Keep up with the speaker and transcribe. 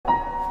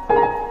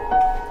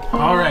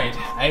Alright,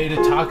 I ate a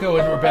taco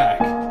and we're back.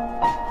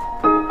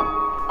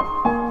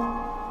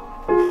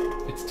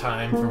 It's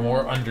time for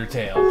more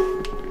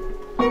Undertale.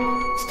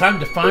 It's time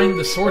to find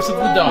the source of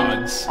the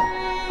dogs.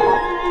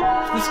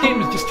 This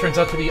game just turns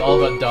out to be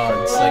all about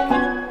dogs, like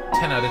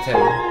 10 out of 10.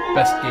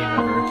 Best game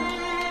ever.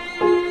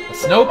 A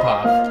snow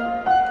pop?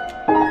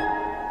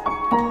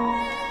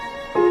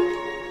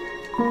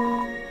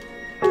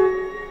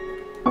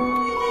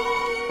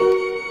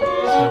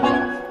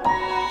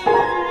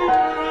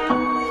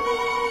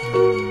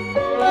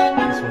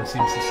 This one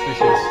seems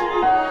suspicious.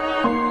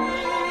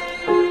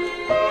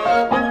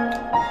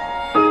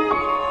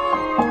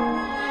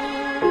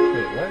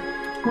 Wait, what?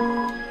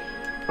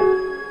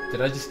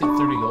 Did I just get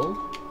 30 gold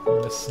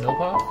from this snow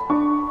pop?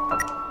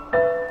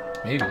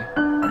 Maybe.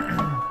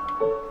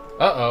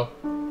 Uh-oh.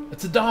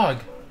 It's a dog!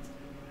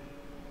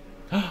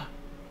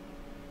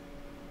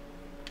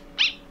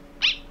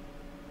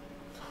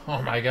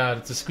 Oh my god,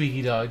 it's a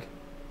squeaky dog.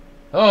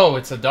 Oh,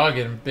 it's a dog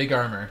in big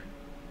armor.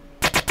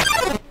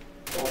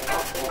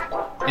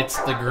 It's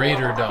the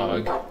greater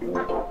dog.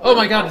 Oh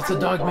my god, it's a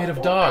dog made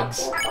of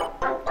dogs!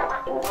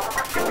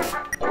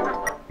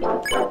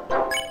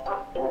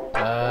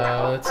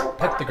 Let's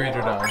pet the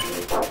greater dog.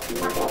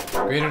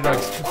 The greater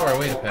dog's too far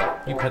away to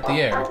pet. You pet the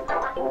air.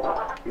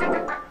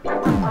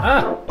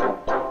 Ah!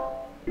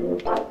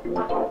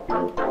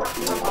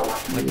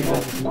 Why can't I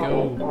just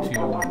go to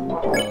the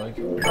dog?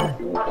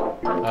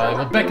 I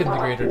will beckon the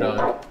greater dog.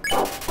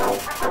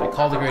 I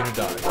call the greater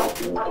dog.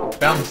 It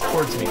bounds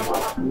towards me.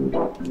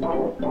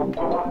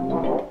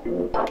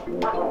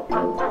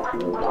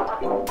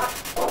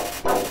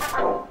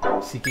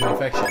 Seeking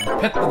affection.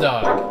 Pet the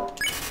dog.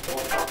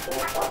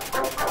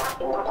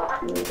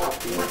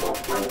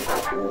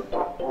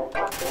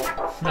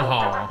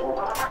 Aww.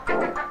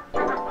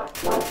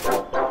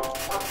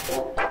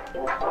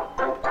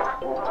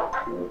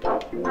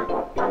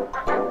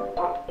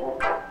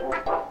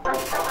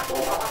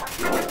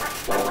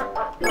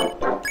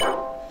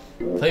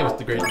 Play with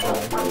the greater dog.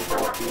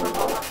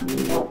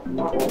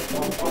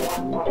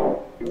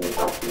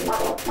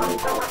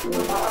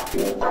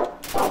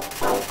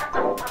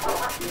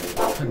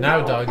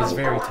 Now dog is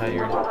very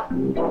tired.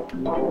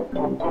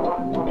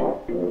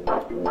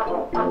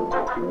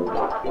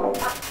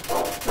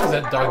 Why is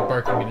that dog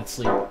barking in its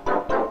sleep?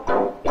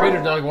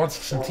 Greater dog wants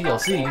some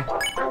TLC.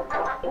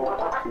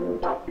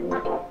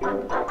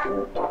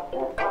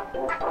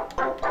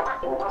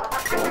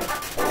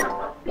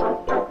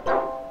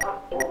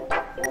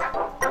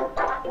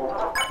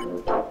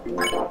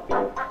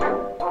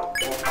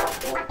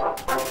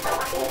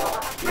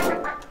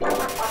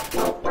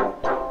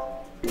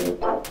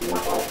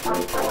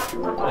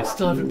 I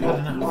still haven't pet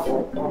enough.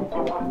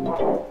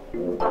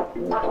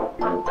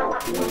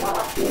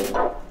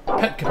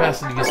 Pet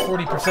capacity is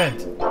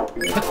 40%.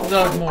 Pet the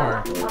dog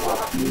more.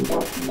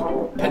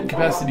 Pet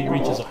capacity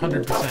reaches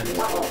 100%.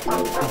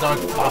 The dog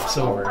flops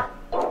over.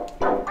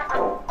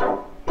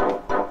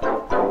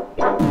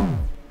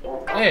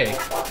 Hey,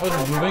 I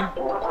wasn't moving.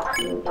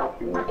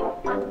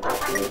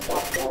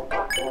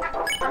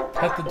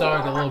 Pet the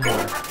dog a little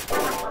more.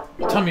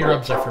 Tummy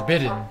rubs are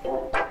forbidden.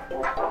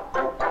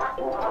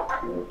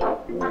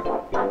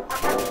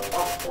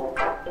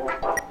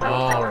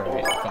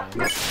 Alright,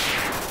 fine.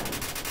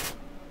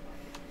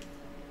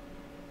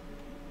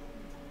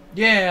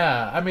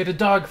 Yeah, I made a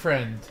dog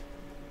friend.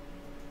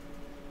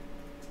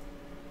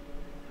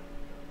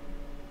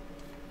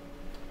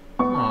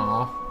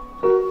 Aww.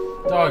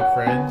 Dog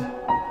friend.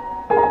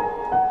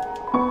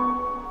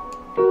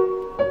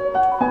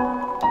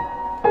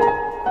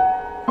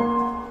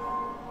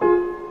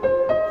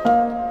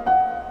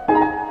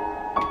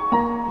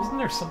 Wasn't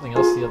there something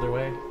else the other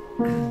way?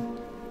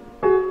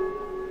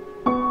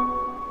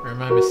 Or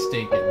am I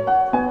mistaken?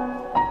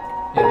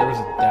 Yeah, there was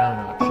a down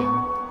option.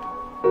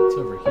 It's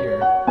over here.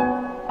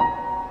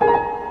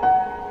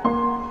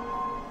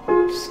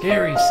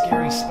 Scary,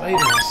 scary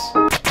spiders!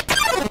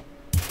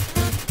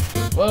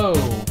 Whoa!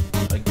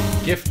 A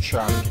gift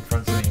shop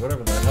confronts me,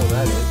 whatever the hell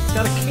that is. It's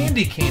got a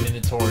candy cane in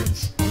its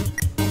horns!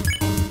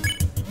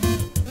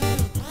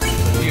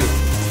 Cute.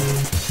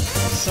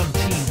 Some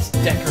teens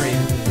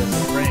decorated it as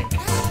a prank.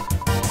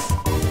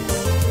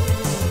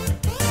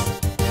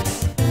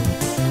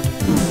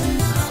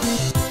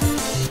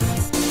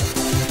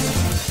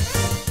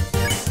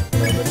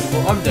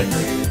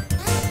 Undecorated.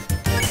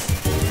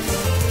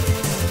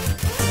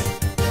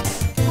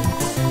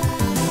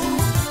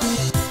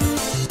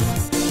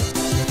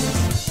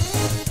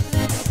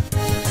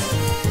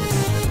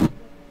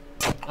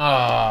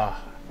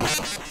 Ah,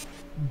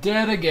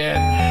 dead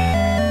again.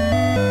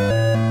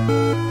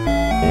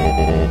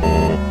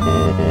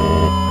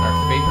 Our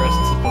fate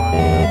rests upon you.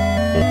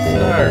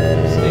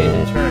 StarF, stay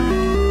determined.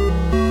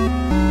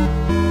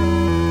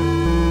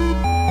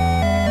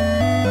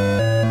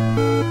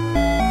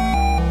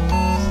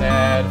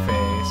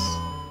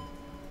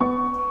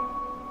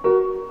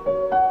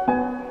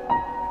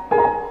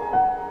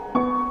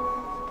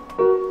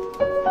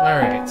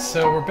 Alright,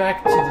 so we're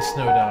back to the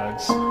snow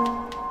dogs.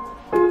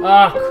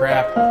 Ah,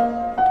 crap.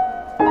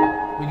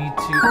 We need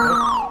to...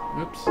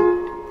 Oops.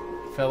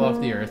 Fell off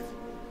the earth.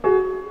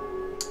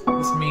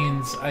 This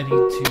means I need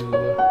to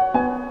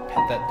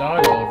pet that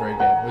dog all over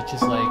again, which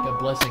is like a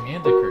blessing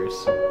and a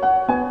curse.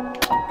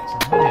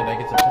 Because on one hand I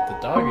get to pet the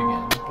dog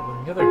again, but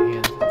on the other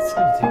hand, it's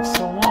gonna take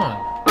so long.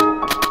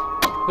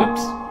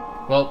 Oops.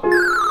 Well,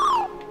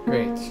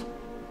 great.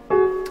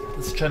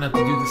 Let's try not to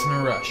do this in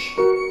a rush.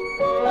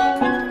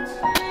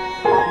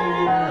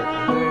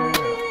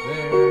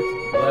 There, to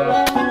the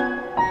left.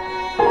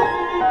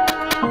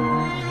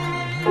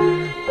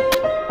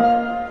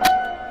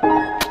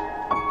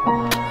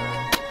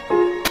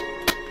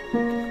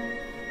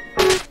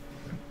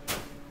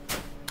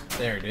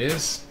 There it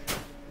is.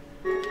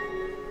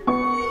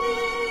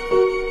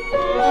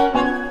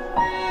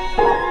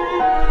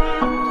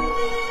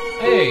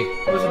 Hey,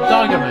 there's a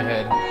dog on my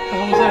head. What the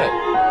hell was that?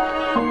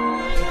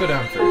 Let's go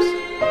down first.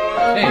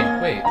 Hey,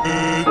 wait.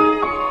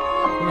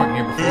 You weren't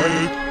here before.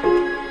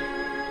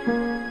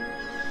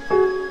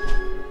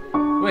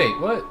 Wait,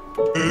 what?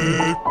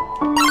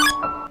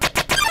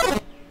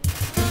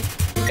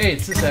 Hey,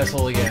 it's this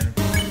asshole again.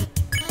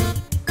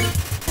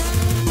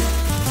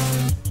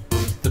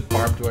 The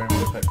barbed wire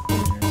type cleaners.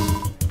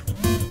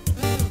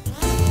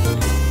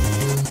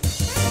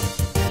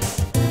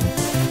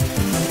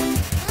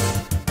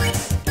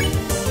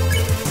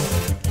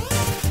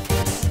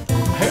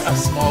 A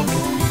small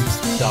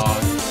confused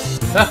dog.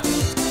 Ah.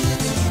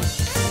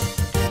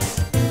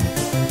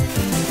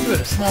 You had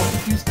a small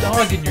confused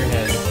dog in your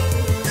head.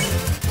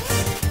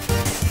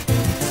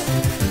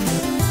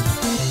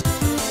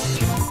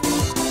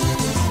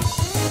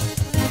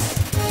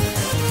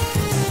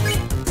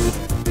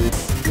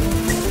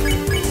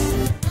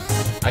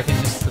 I can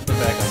just put them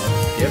back on.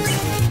 Yep.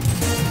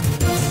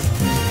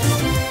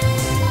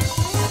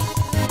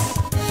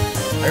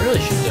 I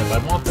really should have. I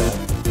want that.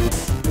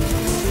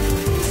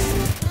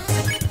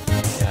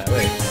 Yeah,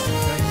 wait.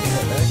 Can I take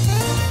that back?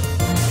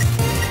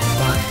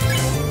 Fine.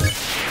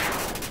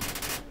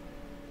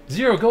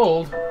 0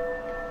 gold?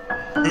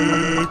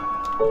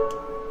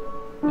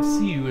 I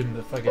see you in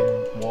the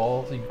fucking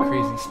wall, you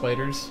crazy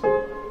spiders.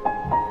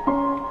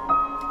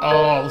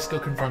 Oh, let's go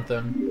confront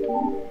them.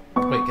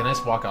 Wait, can I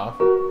just walk off?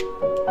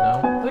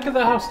 No? Look at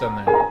the house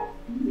down there.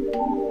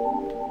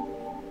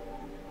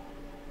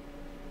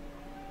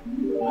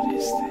 What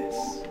is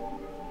this?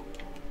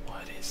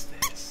 What is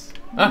this?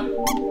 Ah!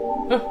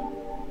 Ah!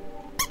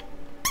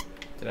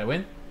 Did I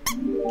win?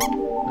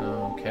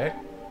 Okay.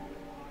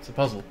 It's a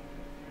puzzle.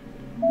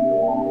 Do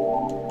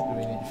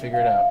we need to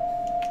figure it out?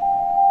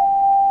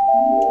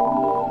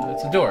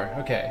 It's a door.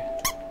 Okay.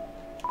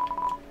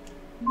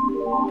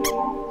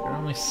 There are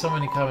only so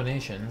many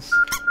combinations.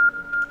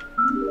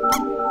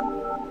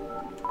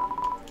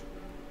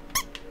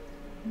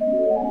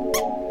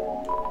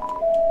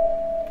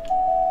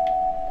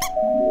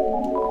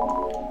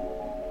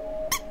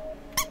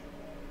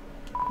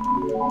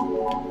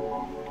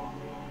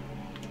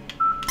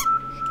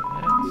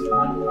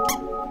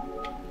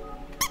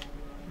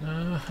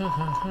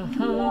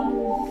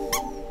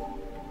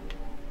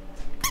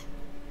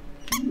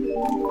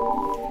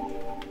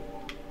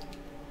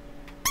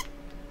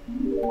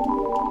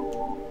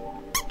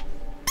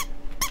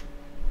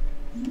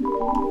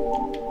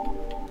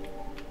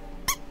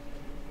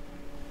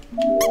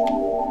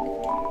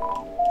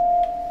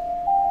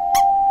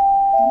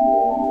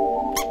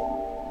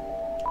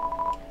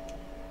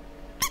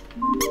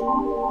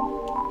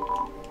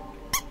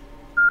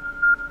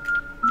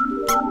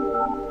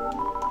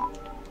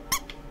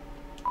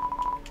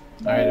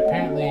 Alright,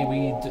 apparently I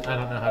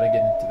don't know how to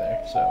get into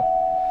there, so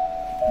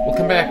we'll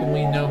come back when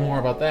we know more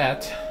about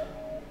that.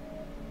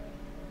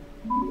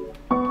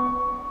 And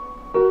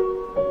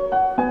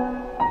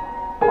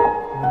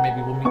then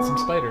maybe we'll meet some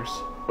spiders.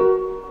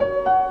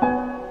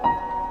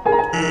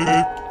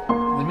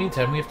 In the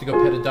meantime, we have to go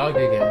pet a dog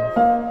again.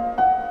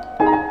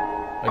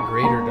 A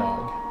greater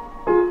dog.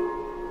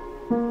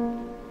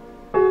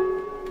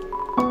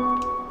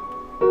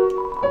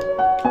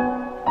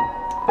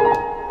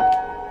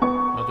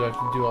 Do I have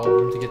to do all of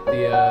them to get the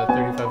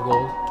 35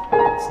 gold?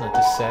 It's not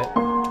just set.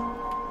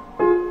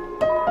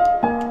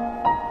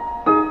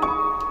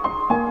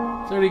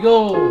 30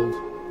 gold!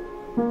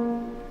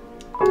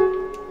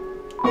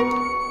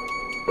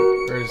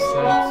 Where's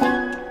that?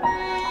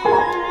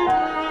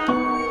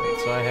 Wait,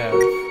 so I have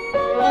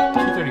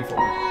 234.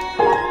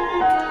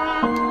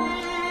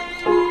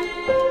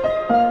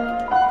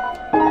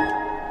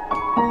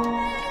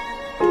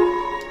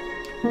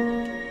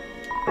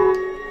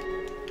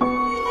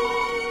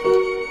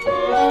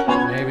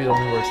 Maybe it'll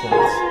be worse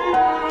ones.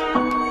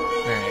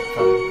 Alright,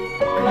 fine.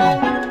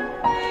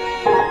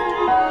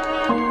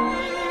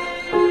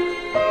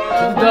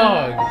 To the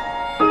dog!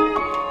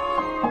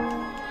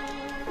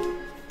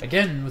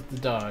 Again with the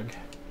dog.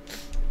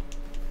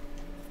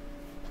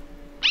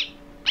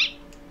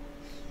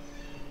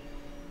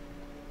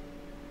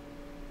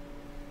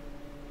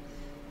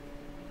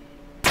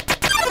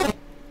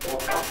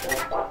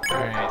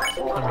 Alright,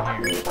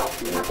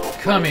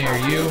 come here. Come here,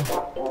 you!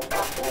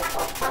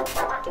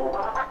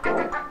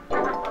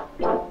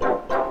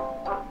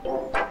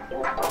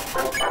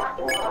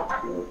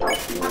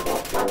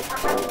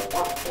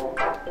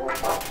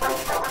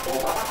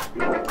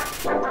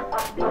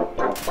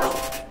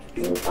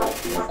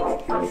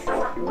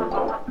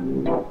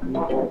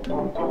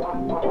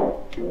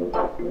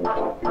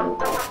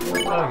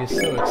 Dog is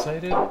so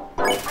excited.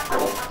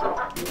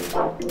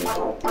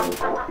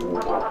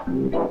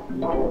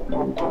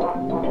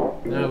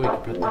 Now we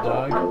can pet the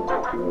dog.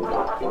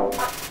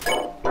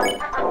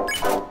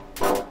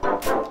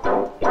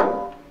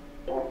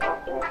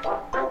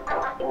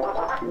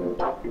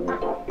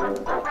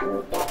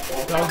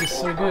 Dog is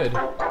so good.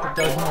 Pet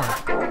dog more.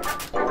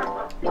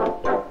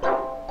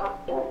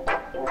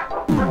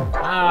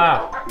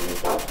 Ah!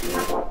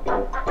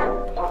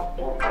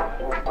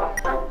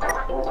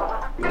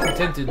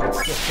 Contented, but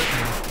still putting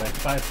me by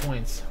 5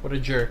 points. What a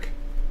jerk.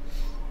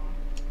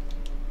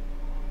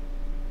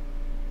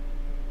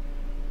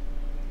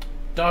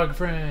 Dog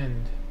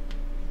friend.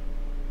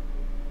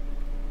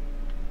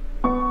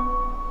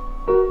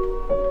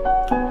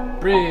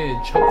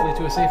 Bridge, hopefully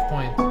to a safe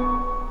point.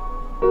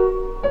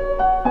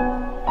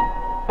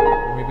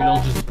 Or maybe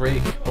it'll just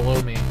break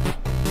below me.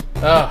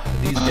 Ah,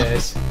 these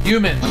guys.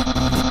 Human!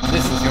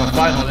 This is your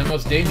final and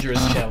most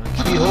dangerous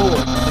challenge. Behold,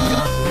 the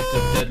gauntlet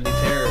of deadly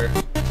terror.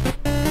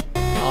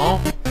 Oh,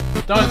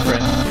 dog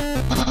friend.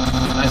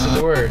 Nice of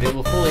the word, it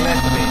will fully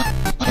activate.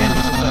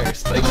 Cannons will fire,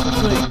 spikes will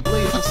swing,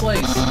 blades will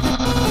slice.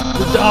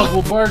 The dog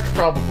will bark,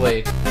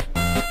 probably.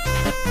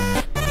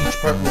 Each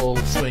part will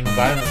swing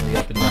violently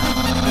up and down.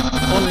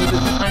 Only the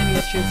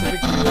tiniest chance of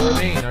victory will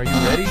remain. Are you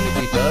ready?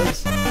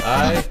 Because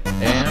I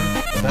am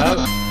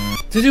about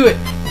to do it!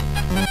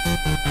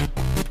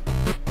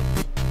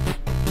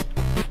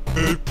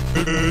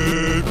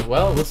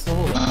 Well, what's the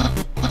hold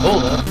up?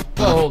 Hold up?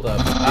 Well, hold up.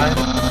 I'm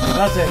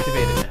about to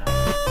activate it now.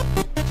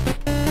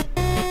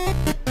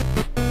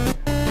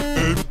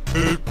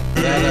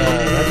 That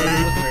doesn't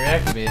look very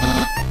activated.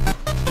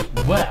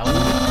 Well,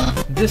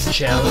 this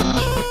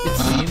challenge, it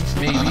seems,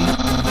 maybe,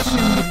 too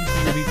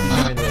easy to be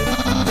begin with.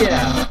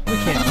 Yeah, we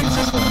can't use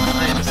this one.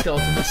 I am a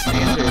skeleton with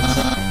standards.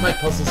 My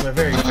puzzles are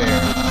very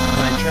fair.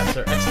 My traps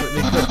are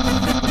expertly cooked.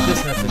 But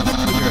this method is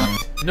too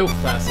direct. No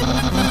class at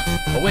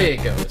all. Away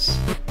it goes.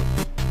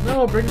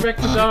 No, bring back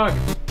the dog.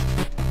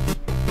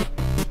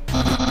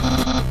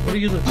 What are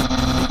you looking at?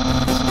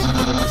 This is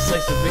another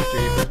decisive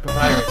victory for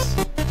Papyrus.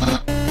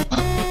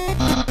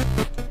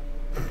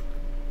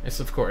 Yes,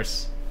 of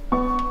course.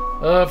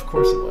 Of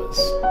course it was.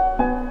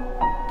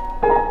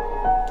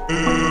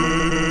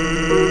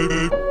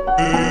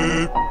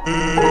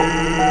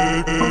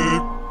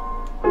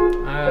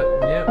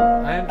 Yeah,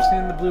 I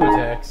understand the blue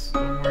attacks.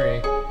 Don't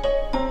worry.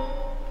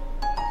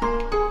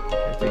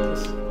 Here, take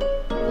this.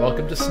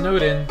 Welcome to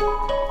Snowden.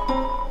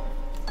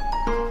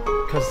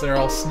 Because they're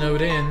all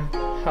snowed in.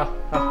 Ha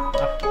ha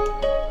ha.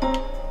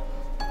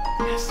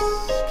 Yes.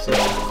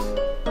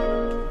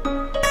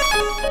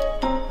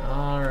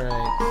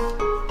 Alright.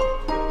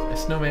 My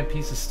snowman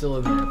piece is still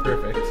in there.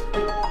 Perfect.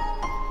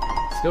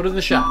 Let's go to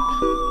the shop.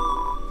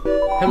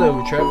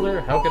 Hello,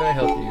 traveler. How can I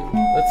help you?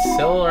 Let's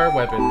sell our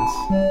weapons.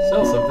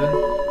 Sell something?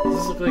 Does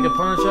this look like a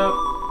pawn shop?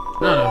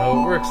 I don't know how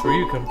it works where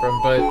you come from,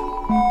 but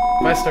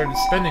if I started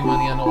spending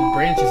money on old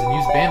branches and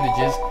used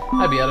bandages,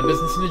 I'd be out of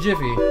business in a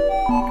jiffy.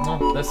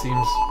 Well, that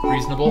seems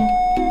reasonable.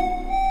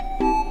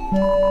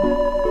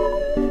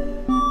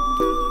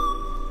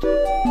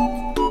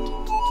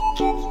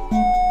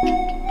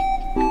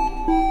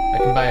 I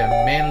can buy a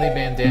manly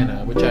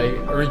bandana, which I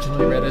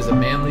originally read as a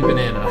manly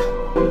banana.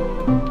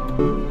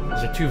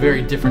 Those are two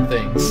very different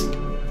things.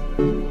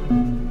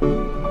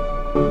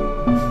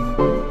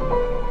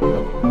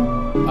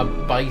 A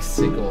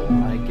bicycle,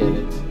 I get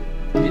it.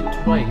 Did it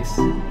twice.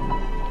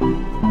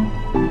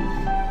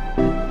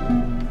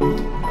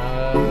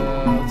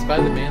 Let's buy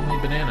the manly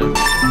banana.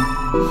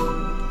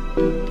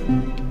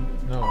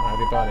 No, I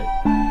already bought it.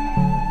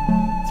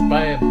 Let's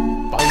buy a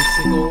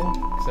bicycle,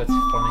 because that's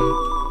funny.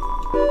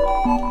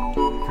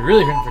 If you're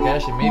really hurting for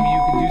cash, then maybe you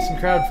could do some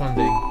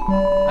crowdfunding.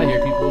 I hear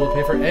people will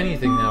pay for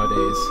anything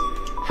nowadays.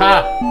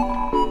 Ha!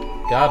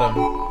 Got him.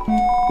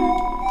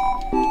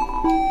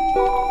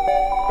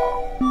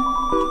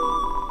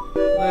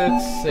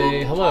 Let's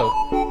say hello.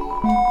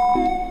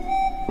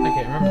 I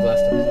can't remember the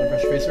last time I saw a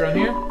fresh face around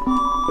here.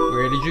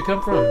 Where did you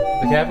come from?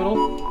 The capital?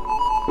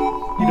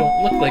 You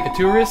don't look like a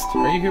tourist.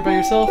 Are you here by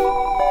yourself?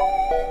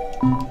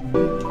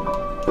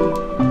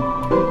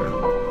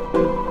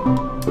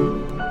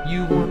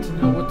 You want to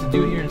know what to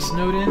do here in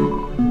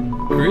Snowden?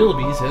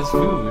 Grillby's has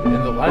food,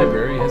 and the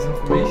library has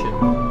information.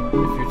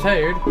 If you're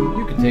tired,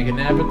 you can take a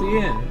nap at the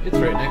inn. It's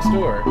right next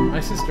door. My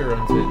sister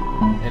runs it.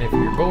 And if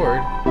you're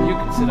bored, you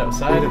can sit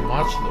outside and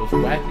watch those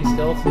wacky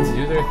skeletons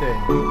do their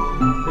thing.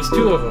 There's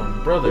two of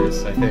them,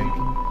 brothers, I think.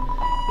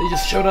 They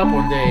just showed up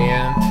one day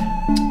and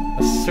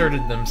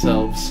asserted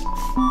themselves.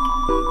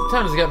 The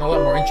town has gotten a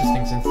lot more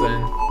interesting since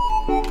then.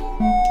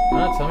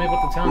 Tell me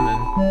about the town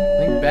then.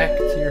 Think back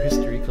to your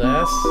history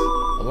class.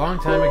 A long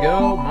time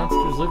ago,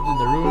 monsters lived in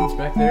the ruins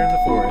back there in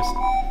the forest.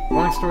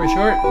 Long story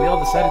short, we all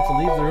decided to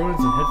leave the ruins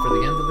and head for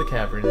the end of the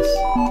caverns.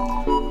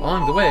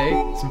 Along the way,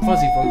 some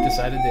fuzzy folk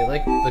decided they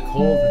liked the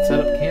cold and set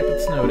up camp at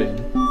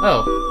Snowden.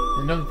 Oh,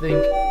 and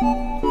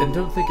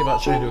don't think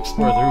about trying to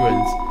explore the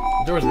ruins.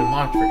 The door's been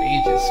locked for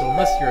ages, so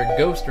unless you're a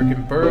ghost or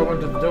can burrow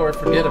under the door,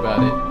 forget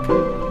about it.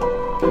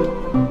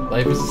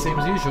 Life is the same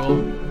as usual,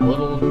 a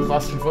little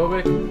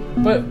claustrophobic,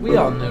 but we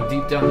all know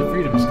deep down that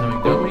freedom's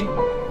coming, don't we?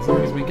 As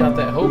long as we got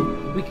that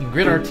hope, we can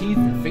grit our teeth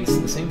and face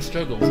the same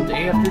struggles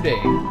day after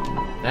day.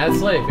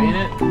 That's life, ain't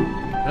it?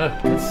 Ugh,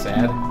 that's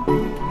sad.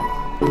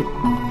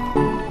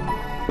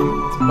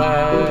 Let's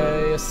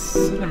buy a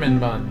cinnamon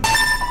bun.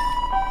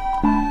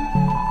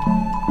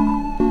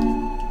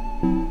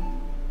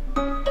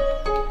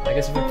 I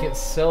guess if we can't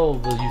sell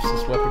the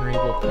useless weaponry,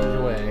 we'll put it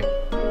away.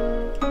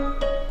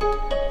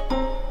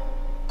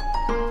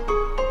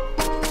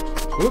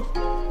 Whoop!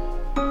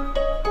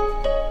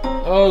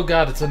 Oh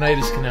god, it's a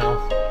Nidus Canal.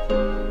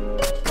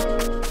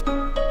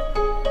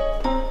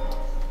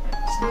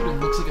 Snowden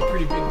looks like a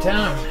pretty big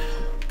town.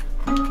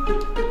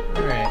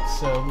 Alright,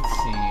 so let's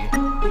see.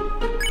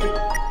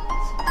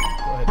 Let's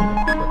go ahead and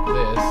equip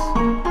this.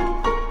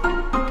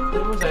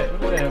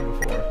 What did I have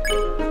before?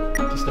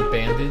 Just a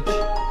bandage?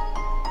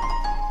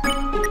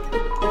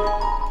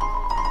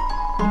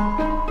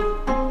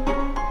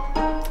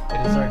 It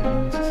has already been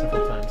used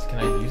several times. Can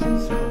I use it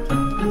several times?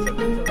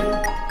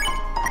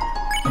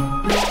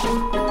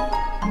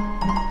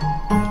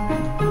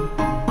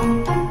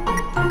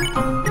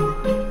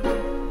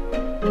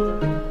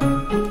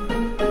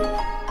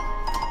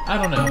 I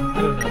don't know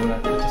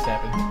what just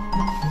happened.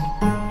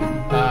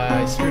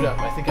 I screwed up.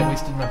 I think I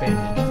wasted my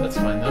bandage. That's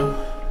fine though.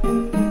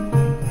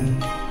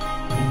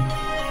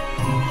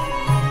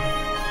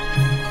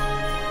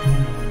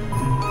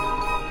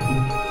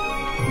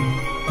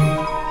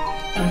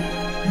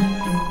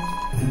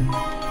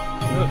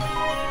 Ugh,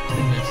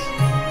 goodness.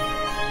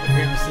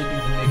 Apparently sleeping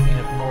can make me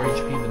have more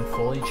HP than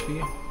full HP.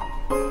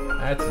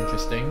 That's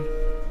interesting.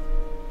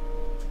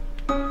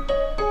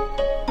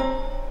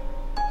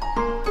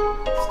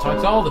 Talk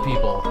to all the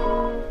people.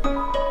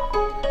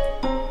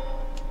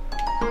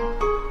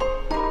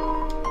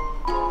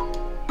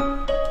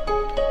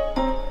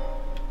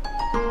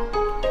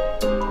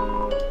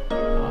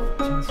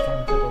 Opportunities from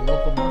the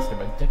local monster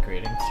by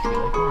decorating its tree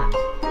like horns.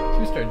 So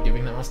we started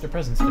giving that monster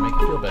presents to make it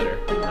feel better.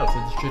 Now it's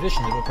a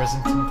tradition to put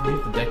presents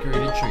underneath the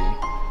decorated tree.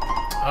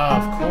 Ah,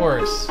 of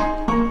course.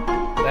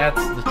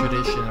 That's the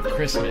tradition of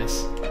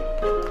Christmas.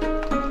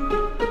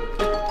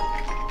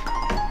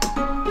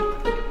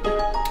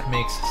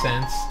 Makes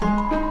sense.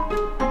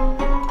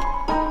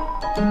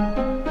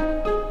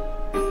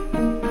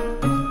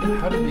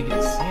 How did they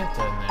get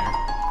Santa in there?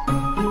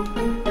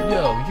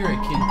 Yo, you're a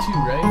kid too,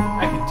 right?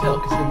 I can tell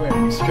because you're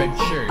wearing a striped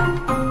shirt.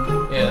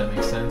 Yeah, that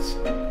makes sense.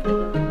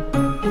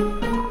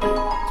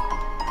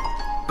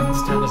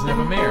 This town doesn't have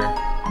a mayor.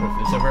 But if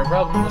there's ever a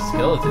problem, a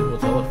skeleton will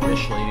tell a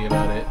fish lady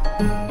about it.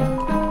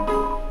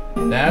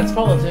 That's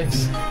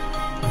politics.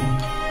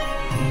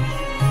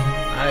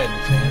 I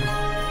understand.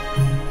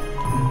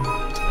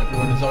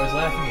 Everyone is always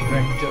laughing and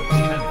cracking jokes,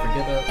 trying to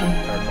forget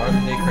our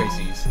modern-day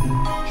crises.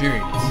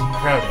 Dreariness,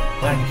 crowded,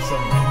 lack of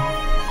sunlight.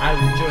 I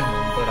would join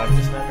them, but I'm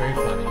just not very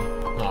funny.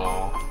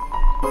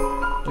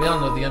 Aww. We all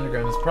know the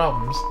underground has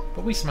problems,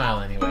 but we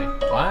smile anyway.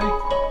 Why?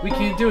 We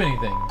can't do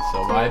anything,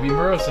 so why be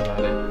morose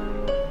about it?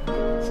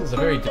 This is a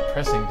very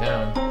depressing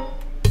town.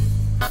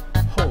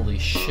 Holy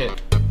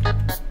shit.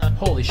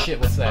 Holy shit,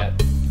 what's that?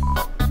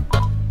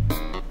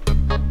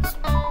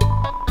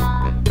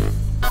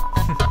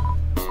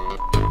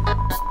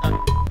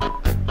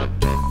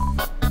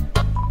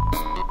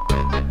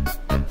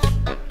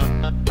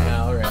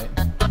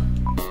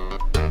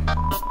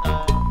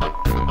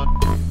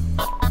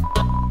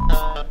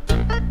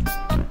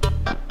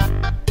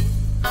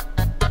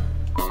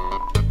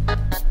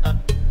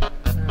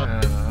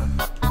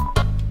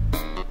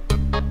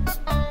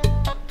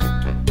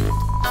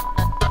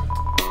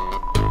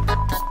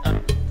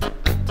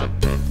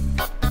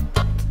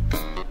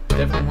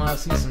 Definitely want to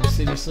see some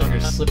city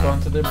slickers slip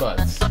onto their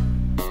butts.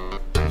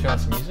 Turn on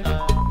some music?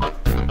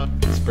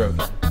 It's broken.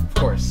 Of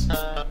course.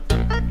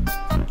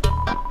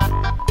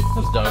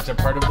 Those dogs are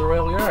part of the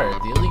Royal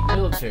Guard, the elite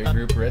military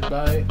group led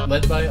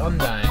by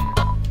Undine.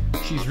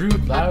 She's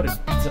rude, loud, and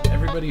beats up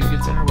everybody who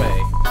gets in her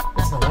way.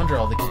 It's no wonder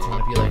all the kids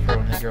want to be like her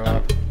when they grow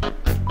up.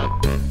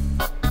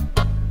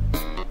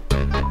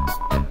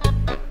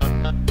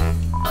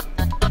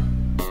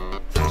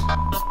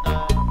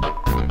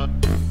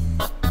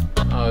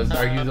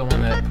 Are you the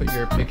one that put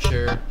your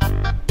picture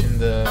in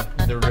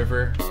the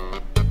river?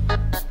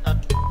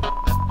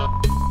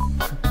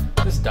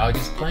 This dog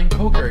is playing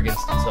poker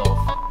against itself.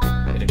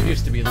 It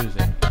appears to be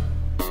losing.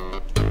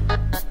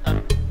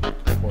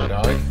 Poor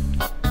dog.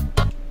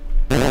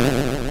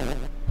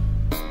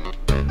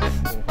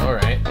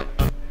 Alright.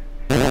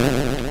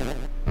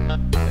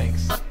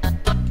 Thanks.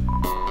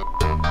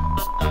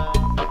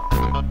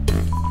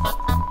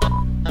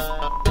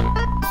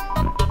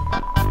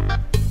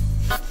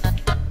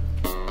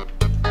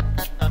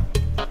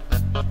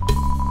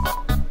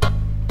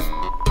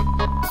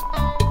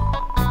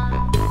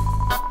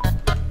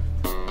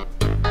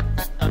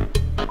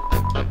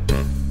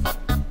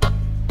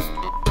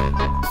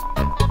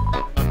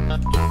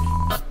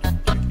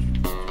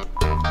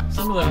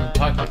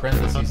 locked in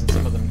parentheses and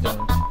some of them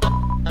don't.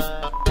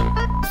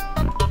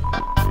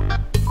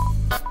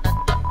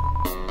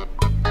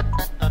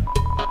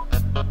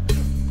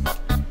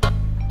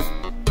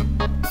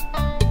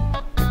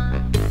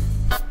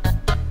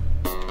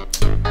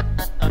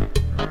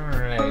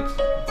 Alright,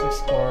 let's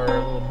explore a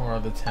little more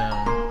of the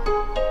town.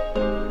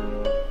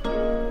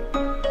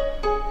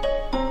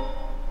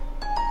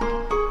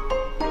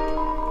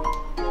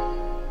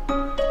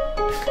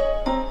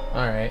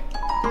 Alright.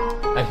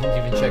 I didn't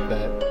even check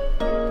that.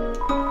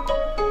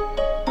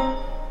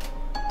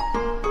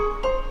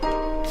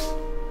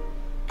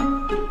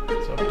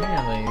 So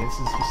apparently this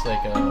is just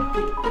like a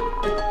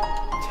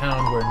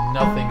town where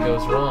nothing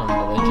goes wrong,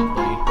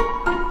 allegedly.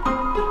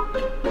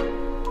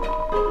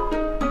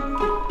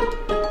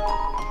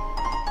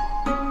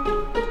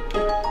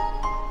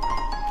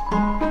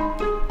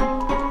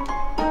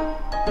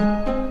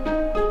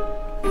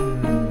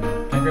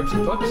 Can I grab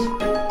some books?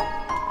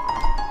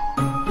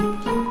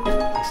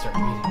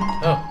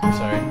 Oh, I'm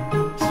sorry.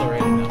 Still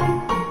writing now.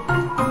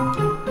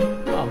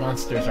 While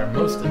monsters are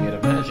mostly made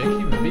of magic,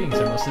 human beings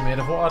are mostly made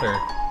of water.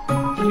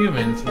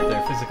 Humans, with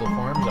their physical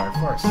forms, are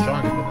far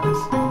stronger than us.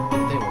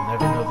 They will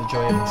never know the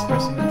joy of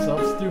expressing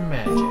themselves through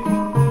magic.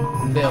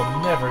 They'll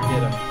never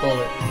get a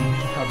bullet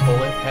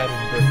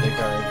pattern birthday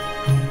card.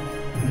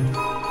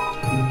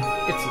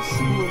 It's a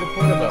school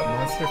report about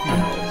monster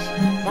funerals.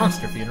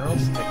 Monster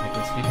funerals,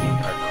 technically speaking,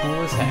 are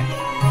cool as heck.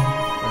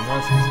 When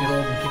monsters get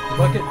old and kick the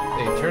bucket,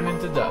 they turn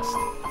into dust.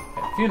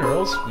 At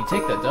funerals, we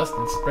take that dust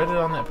and spread it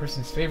on that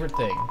person's favorite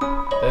thing.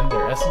 Then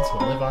their essence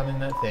will live on in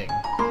that thing.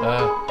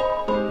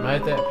 Am I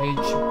at that page?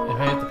 Am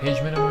I at the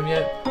page minimum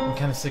yet? I'm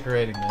kind of sick of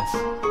writing this.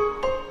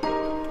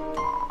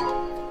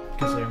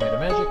 Because they are made of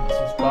magic,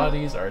 monsters'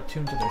 bodies are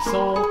attuned to their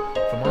soul.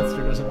 If a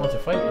monster doesn't want to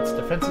fight, its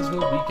defenses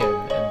will weaken,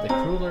 and the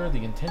crueler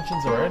the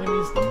intentions of our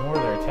enemies, the more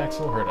their attacks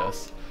will hurt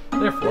us.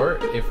 Therefore,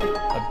 if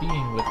a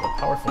being with a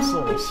powerful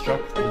soul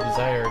struck with the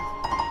desire to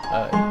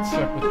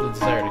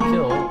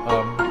kill,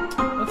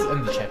 let's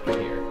end the chapter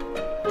here.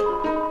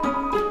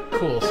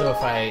 Cool. So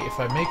if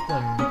I make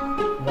them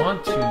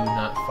want to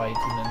not fight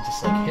and then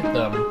just like hit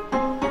them,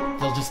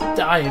 they'll just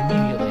die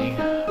immediately.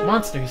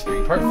 Monster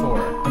History Part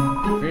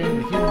 4. Fearing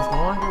the humans no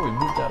longer, we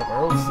moved out of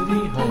our old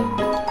city home.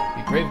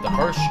 We braved the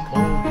harsh,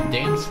 cold,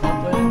 damp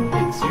swampland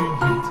with its searing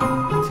heat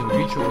until we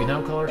reach what we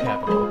now call our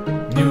capital,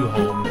 New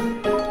Home.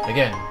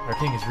 Again, our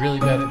king is really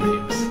bad at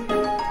names.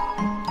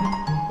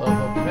 Love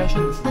of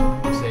compassion, this is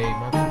what we say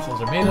monster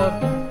souls are made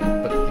of,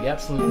 but the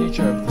absolute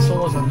nature of the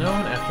soul is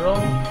unknown. After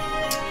all,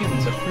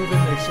 humans have proven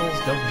their souls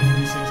don't need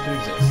these things to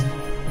exist.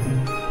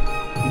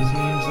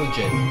 Seems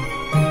legit.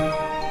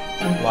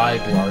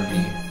 Live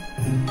larvae.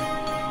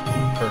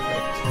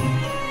 Perfect.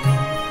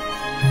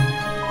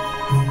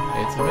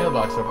 It's a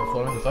mailbox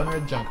overflowing with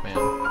unread junk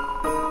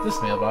mail.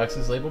 This mailbox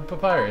is labeled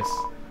Papyrus.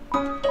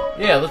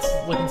 Yeah, let's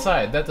look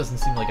inside. That doesn't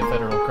seem like a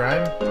federal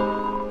crime.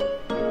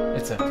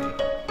 It's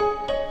empty.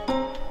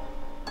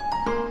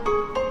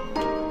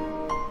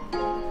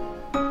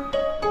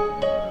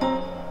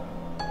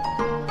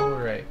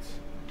 Alright.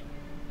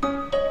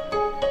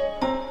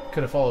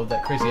 Could have followed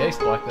that crazy ice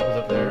block that was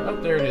up there. Oh,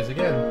 there it is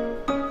again.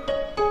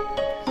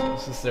 So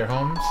is this their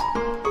homes?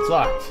 It's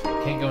locked.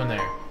 Can't go in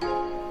there.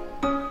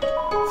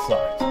 It's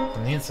locked.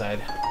 From the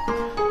inside.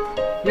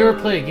 You ever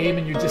play a game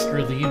and you're just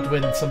relieved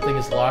when something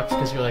is locked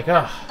because you're like,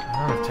 I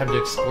don't have time to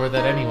explore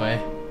that anyway.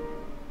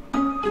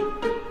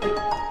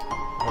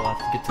 I'll have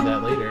to get to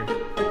that later.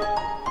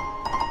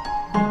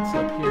 What's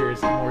up here?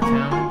 Is it more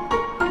town?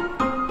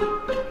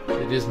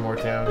 It is more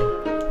town.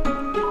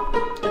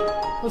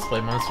 Let's play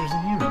monsters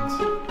and humans.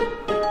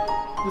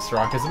 This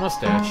rock has a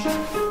mustache.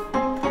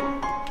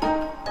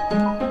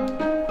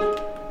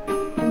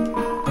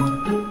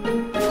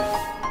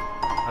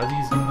 Are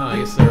these... Oh, I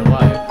guess they're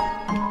alive.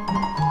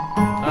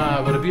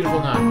 What a beautiful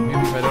knock. Maybe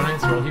if I don't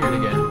answer, I'll hear it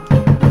again.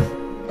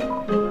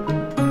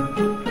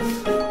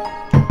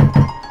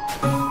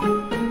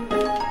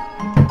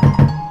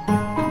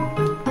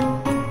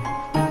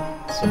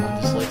 Someone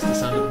just likes the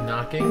sound of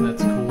knocking.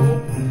 That's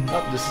cool.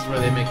 Oh, this is where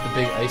they make the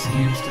big ice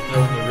cubes to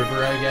throw in the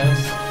river, I guess.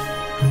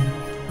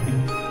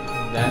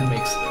 That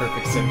makes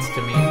perfect sense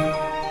to me.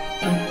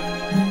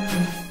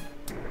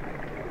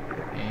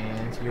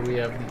 And here we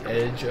have the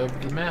edge of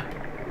the map.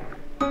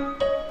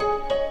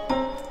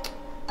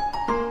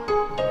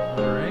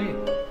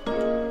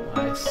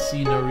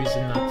 See no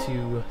reason not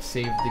to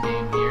save the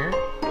game here.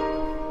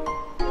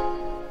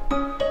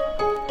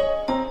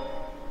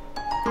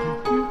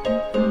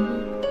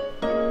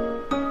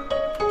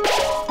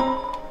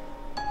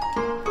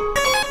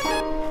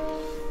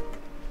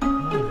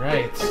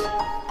 Alright.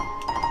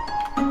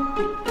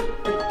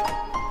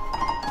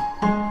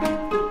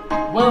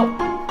 Well,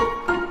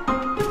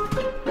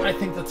 I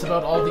think that's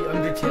about all the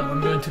Undertale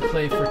I'm going to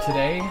play for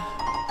today,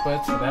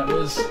 but that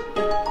was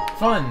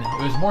fun.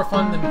 It was more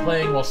fun than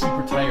playing while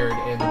super tired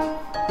and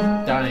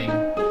dying.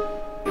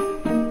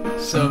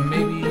 So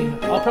maybe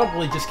I'll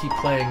probably just keep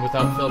playing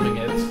without filming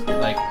it.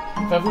 Like,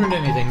 if I've learned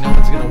anything, no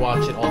one's gonna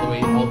watch it all of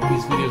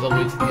these videos all the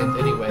way to the end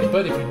anyway.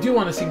 But if you do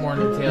want to see more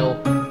Undertale,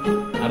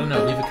 I don't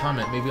know, leave a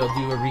comment. Maybe I'll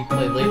do a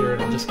replay later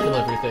and I'll just kill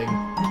everything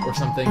or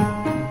something.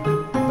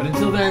 But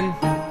until then,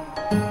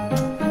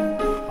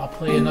 I'll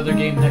play another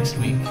game next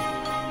week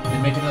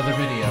and make another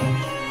video.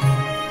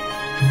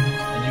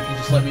 And you can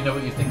just let me know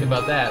what you think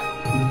about that.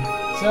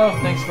 So,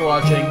 thanks for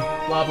watching.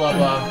 Blah, blah,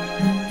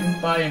 blah.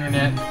 Bye,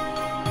 Internet.